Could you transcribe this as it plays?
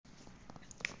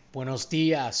Buenos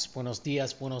dias, buenos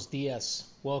dias, buenos dias.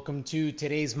 Welcome to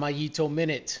today's Mayito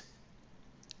Minute.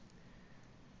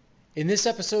 In this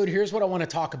episode, here's what I want to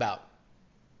talk about.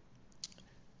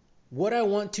 What I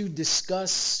want to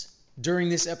discuss during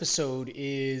this episode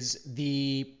is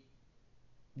the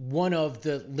one of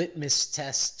the litmus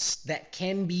tests that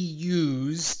can be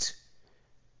used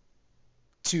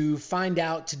to find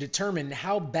out, to determine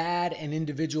how bad an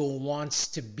individual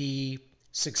wants to be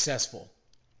successful,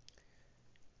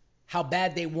 how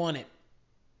bad they want it,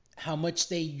 how much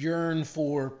they yearn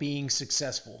for being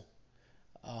successful.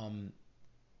 And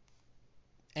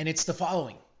it's the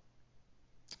following.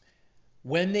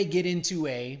 When they get into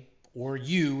or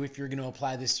you, if you're going to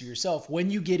apply this to yourself,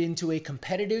 when you get into a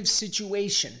competitive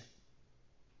situation,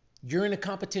 you're in a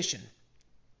competition,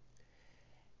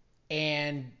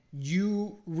 and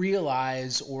you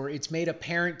realize, or it's made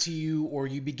apparent to you, or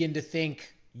you begin to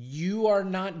think you are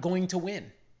not going to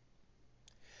win.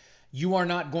 You are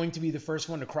not going to be the first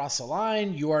one to cross the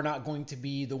line. You are not going to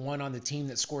be the one on the team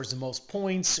that scores the most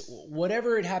points.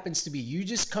 Whatever it happens to be, you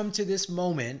just come to this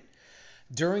moment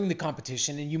during the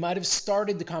competition, and you might have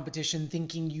started the competition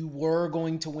thinking you were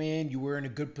going to win. You were in a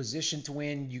good position to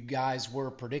win. You guys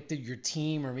were predicted, your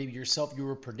team or maybe yourself, you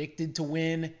were predicted to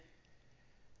win.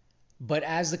 But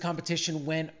as the competition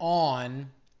went on,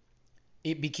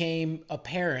 it became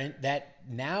apparent that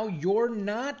now you're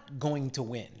not going to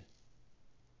win.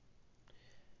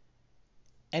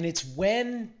 And it's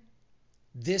when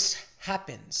this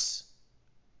happens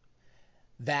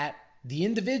that the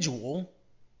individual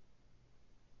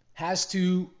has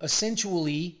to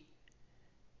essentially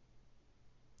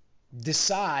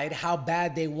decide how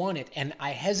bad they want it. And I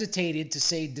hesitated to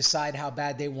say decide how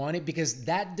bad they want it because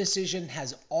that decision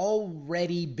has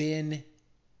already been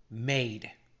made.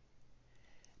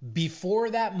 Before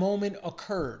that moment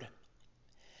occurred,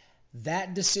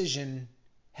 that decision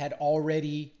had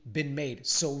already been made.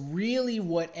 So really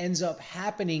what ends up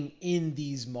happening in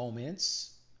these moments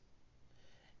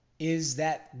is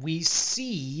that we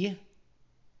see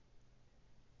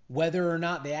whether or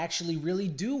not they actually really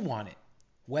do want it,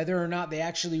 whether or not they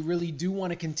actually really do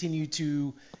want to continue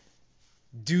to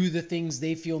do the things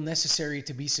they feel necessary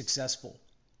to be successful.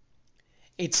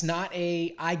 It's not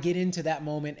I get into that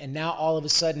moment and now all of a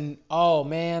sudden, oh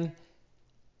man,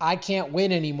 I can't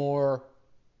win anymore.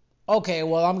 Okay,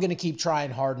 well, I'm going to keep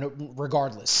trying hard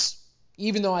regardless,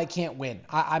 even though I can't win.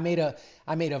 I made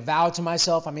a vow to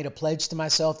myself. I made a pledge to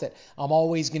myself that I'm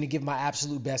always going to give my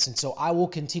absolute best, and so I will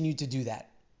continue to do that.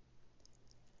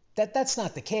 That's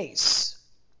not the case.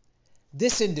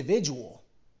 This individual,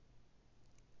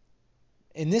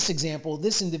 in this example,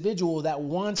 this individual that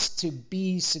wants to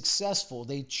be successful,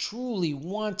 they truly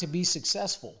want to be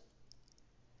successful.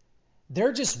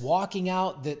 They're just walking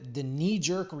out the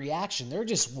knee-jerk reaction. They're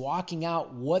just walking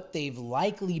out what they've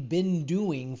likely been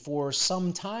doing for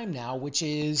some time now, which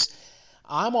is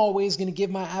I'm always going to give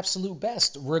my absolute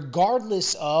best,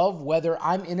 regardless of whether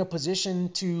I'm in a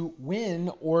position to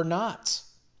win or not.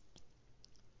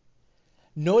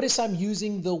 Notice I'm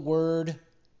using the word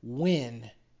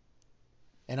win,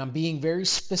 and I'm being very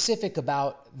specific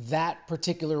about that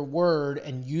particular word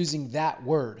and using that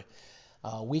word.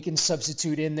 We can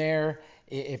substitute in there,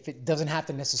 if it doesn't have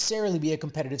to necessarily be a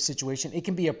competitive situation, it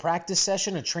can be a practice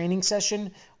session, a training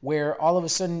session, where all of a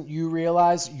sudden you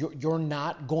realize you're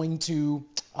not going to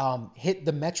hit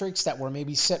the metrics that were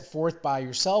maybe set forth by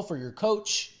yourself or your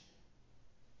coach.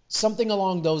 Something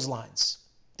along those lines.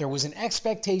 There was an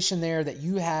expectation there that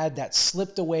you had that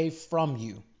slipped away from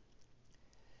you.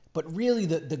 But really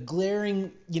the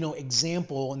glaring,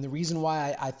 example, and the reason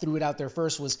why I threw it out there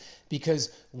first was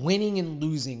because winning and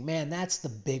losing, man, that's the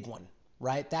big one,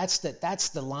 right? That's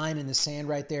the line in the sand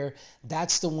right there.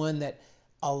 That's the one that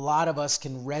a lot of us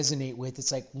can resonate with.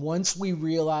 It's like once we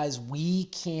realize we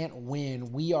can't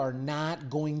win, we are not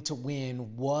going to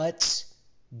win, what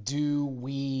do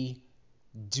we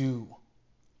do?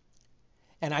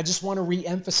 And I just want to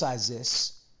reemphasize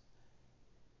this.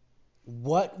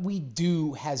 What we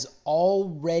do has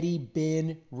already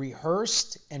been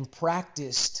rehearsed and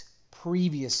practiced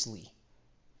previously.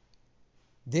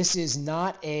 This is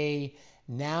not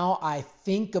now I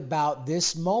think about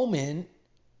this moment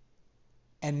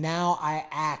and now I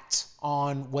act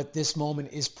on what this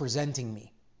moment is presenting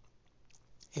me.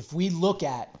 If we look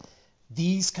at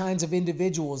these kinds of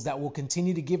individuals that will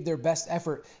continue to give their best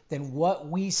effort, then what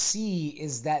we see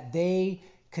is that they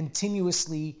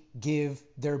continuously give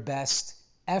their best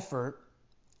effort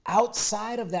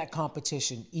outside of that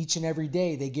competition. Each and every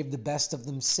day, they give the best of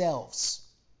themselves.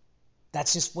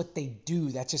 That's just what they do.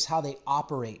 That's just how they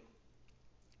operate.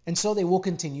 And so they will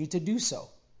continue to do so.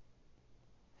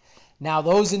 Now,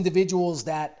 those individuals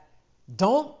that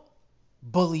don't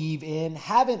believe in,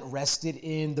 haven't rested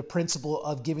in the principle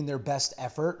of giving their best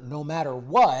effort no matter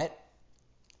what,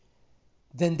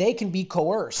 then they can be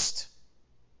coerced.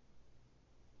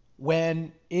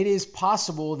 When it is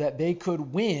possible that they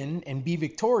could win and be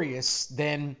victorious,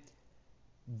 then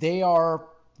they are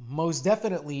most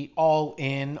definitely all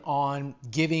in on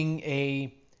giving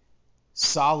a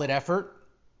solid effort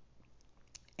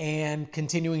and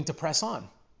continuing to press on.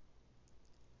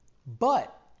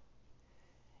 But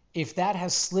if that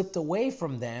has slipped away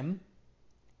from them,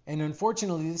 and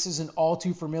unfortunately this is an all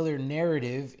too familiar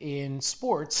narrative in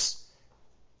sports,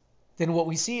 then what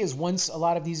we see is once a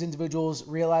lot of these individuals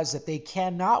realize that they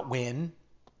cannot win,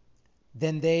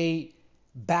 then they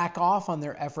back off on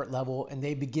their effort level and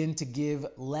they begin to give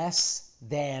less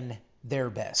than their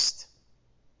best.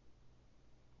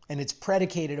 And it's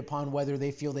predicated upon whether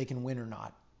they feel they can win or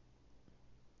not.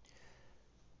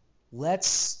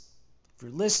 If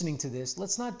you're listening to this,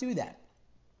 let's not do that.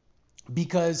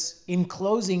 Because in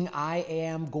closing, I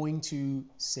am going to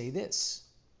say this.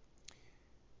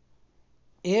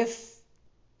 If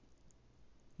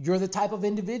you're the type of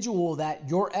individual that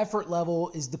your effort level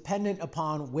is dependent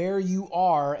upon where you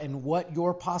are and what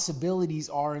your possibilities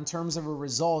are in terms of a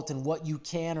result and what you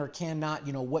can or cannot,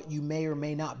 what you may or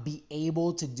may not be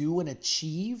able to do and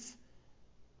achieve,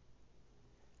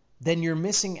 then you're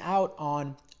missing out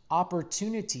on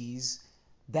opportunities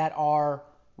that are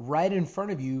right in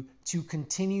front of you to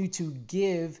continue to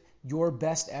give your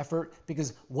best effort.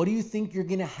 Because what do you think you're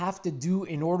going to have to do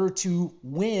in order to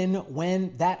win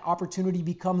when that opportunity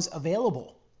becomes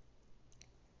available?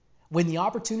 When the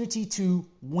opportunity to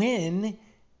win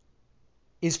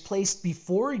is placed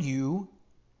before you,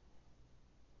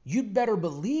 you'd better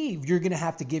believe you're going to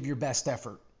have to give your best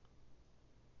effort.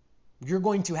 You're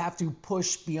going to have to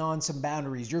push beyond some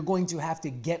boundaries. You're going to have to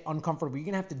get uncomfortable. You're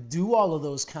going to have to do all of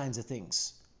those kinds of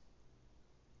things.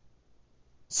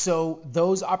 So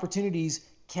those opportunities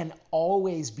can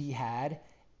always be had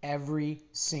every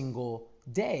single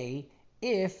day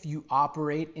if you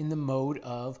operate in the mode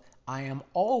of, I am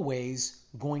always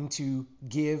going to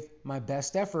give my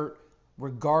best effort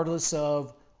regardless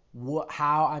of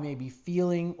how I may be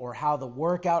feeling or how the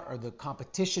workout or the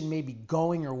competition may be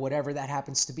going or whatever that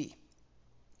happens to be.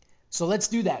 So let's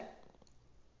do that.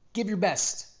 Give your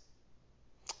best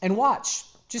and watch.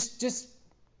 Just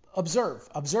observe.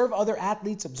 Observe other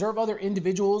athletes, observe other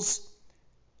individuals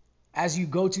as you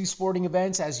go to sporting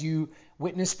events, as you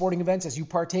witness sporting events, as you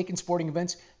partake in sporting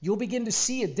events. You'll begin to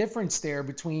see a difference there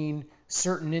between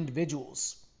certain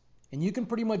individuals. And you can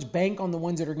pretty much bank on the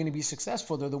ones that are going to be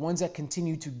successful. They're the ones that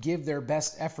continue to give their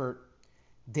best effort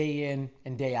day in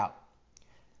and day out.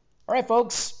 All right,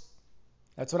 folks,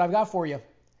 that's what I've got for you.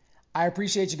 I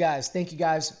appreciate you guys. Thank you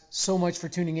guys so much for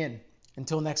tuning in.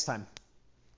 Until next time.